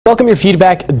Welcome your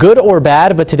feedback, good or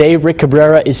bad, but today Rick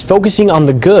Cabrera is focusing on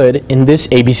the good in this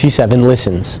ABC-7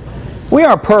 Listens. We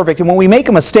aren't perfect, and when we make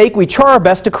a mistake, we try our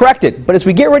best to correct it. But as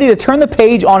we get ready to turn the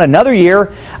page on another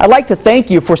year, I'd like to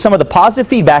thank you for some of the positive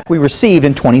feedback we received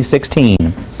in 2016.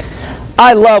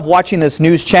 I love watching this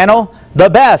news channel,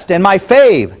 the best and my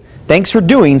fave. Thanks for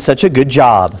doing such a good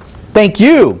job. Thank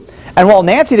you. And while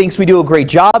Nancy thinks we do a great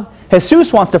job,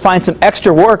 Jesus wants to find some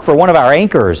extra work for one of our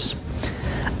anchors.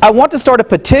 I want to start a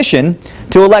petition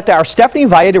to elect our Stephanie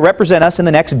Valle to represent us in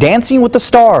the next Dancing with the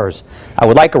Stars. I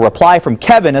would like a reply from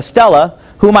Kevin Estella,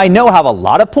 whom I know have a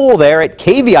lot of pull there at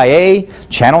KVIA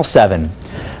Channel 7.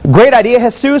 Great idea,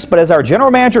 Jesus, but as our general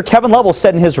manager Kevin Lovell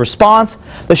said in his response,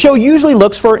 the show usually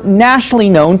looks for nationally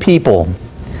known people.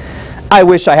 I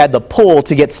wish I had the pull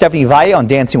to get Stephanie Valle on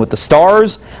Dancing with the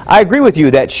Stars. I agree with you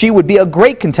that she would be a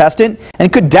great contestant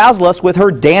and could dazzle us with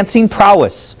her dancing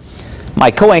prowess. My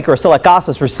co-anchor Estella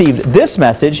Casas received this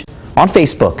message on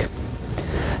Facebook.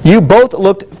 You both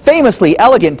looked famously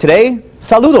elegant today.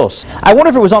 Saludos. I wonder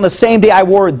if it was on the same day I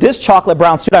wore this chocolate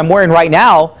brown suit I'm wearing right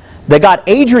now that got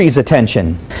Adri's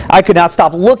attention. I could not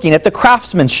stop looking at the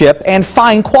craftsmanship and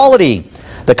fine quality.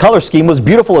 The color scheme was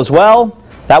beautiful as well.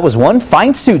 That was one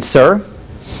fine suit, sir.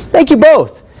 Thank you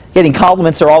both. Getting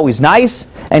compliments are always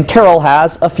nice, and Carol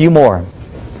has a few more.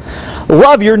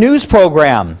 Love your news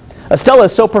program. Estella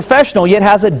is so professional, yet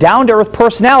has a down-to-earth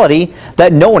personality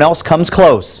that no one else comes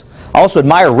close. Also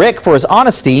admire Rick for his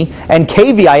honesty and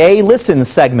KVIA Listens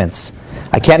segments.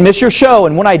 I can't miss your show,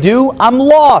 and when I do, I'm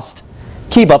lost.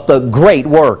 Keep up the great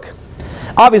work.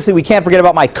 Obviously, we can't forget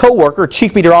about my co-worker,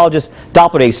 Chief Meteorologist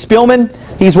Doppler Spielman.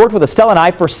 He's worked with Estella and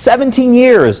I for 17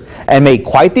 years and made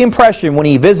quite the impression when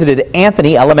he visited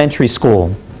Anthony Elementary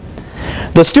School.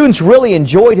 The students really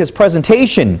enjoyed his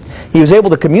presentation. He was able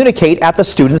to communicate at the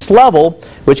students' level,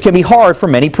 which can be hard for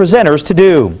many presenters to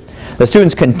do. The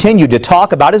students continued to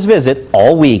talk about his visit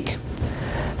all week.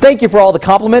 Thank you for all the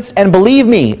compliments, and believe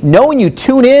me, knowing you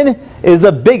tune in is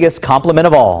the biggest compliment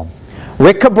of all.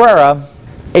 Rick Cabrera,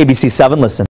 ABC-7 Listen.